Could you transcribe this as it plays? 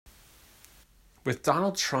With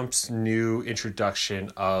Donald Trump's new introduction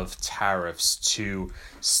of tariffs to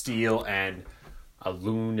steel and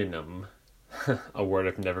aluminum, a word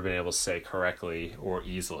I've never been able to say correctly or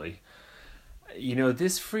easily,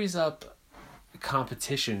 this frees up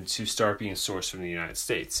competition to start being sourced from the United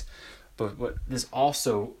States. But what this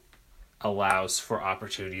also allows for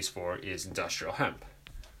opportunities for is industrial hemp.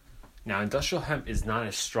 Now, industrial hemp is not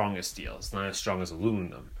as strong as steel. It's not as strong as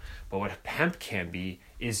aluminum. But what hemp can be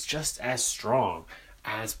is just as strong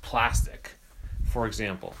as plastic. For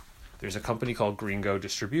example, there's a company called Gringo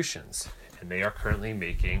Distributions, and they are currently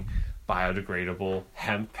making biodegradable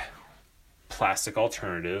hemp plastic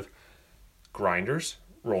alternative grinders,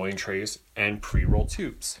 rolling trays, and pre-roll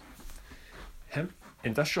tubes.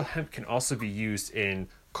 Industrial hemp can also be used in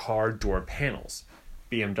car door panels.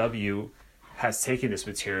 BMW has taken this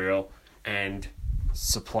material and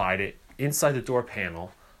supplied it inside the door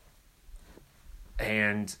panel,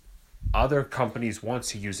 and other companies want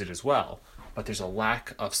to use it as well, but there's a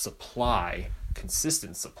lack of supply,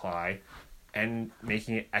 consistent supply, and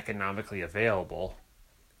making it economically available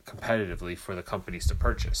competitively for the companies to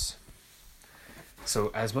purchase.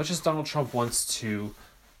 So as much as Donald Trump wants to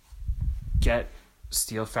get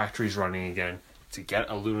steel factories running again, to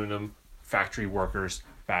get aluminum factory workers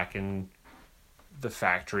back in the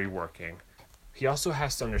factory working, he also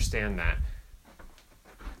has to understand that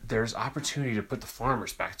there's opportunity to put the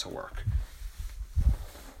farmers back to work.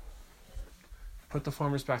 Put the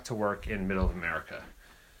farmers back to work in middle America,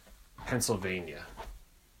 Pennsylvania,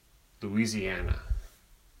 Louisiana,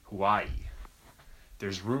 Hawaii.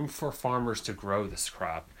 There's room for farmers to grow this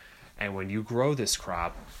crop, and when you grow this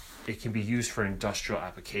crop, it can be used for industrial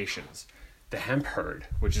applications. The hemp hurd,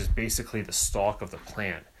 which is basically the stalk of the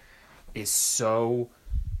plant, is so,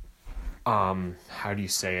 the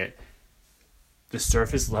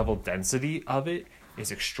surface level density of it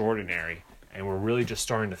is extraordinary, and we're really just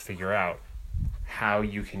starting to figure out how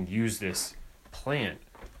you can use this plant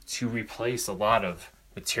to replace a lot of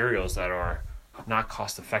materials that are not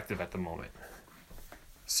cost effective at the moment.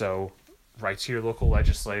 So write to your local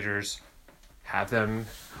legislators, have them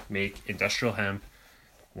make industrial hemp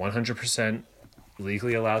 100%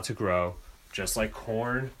 legally allowed to grow, just like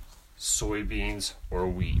corn, soybeans, or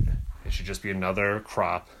wheat. It should just be another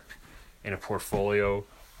crop in a portfolio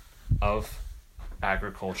of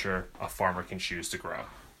agriculture a farmer can choose to grow.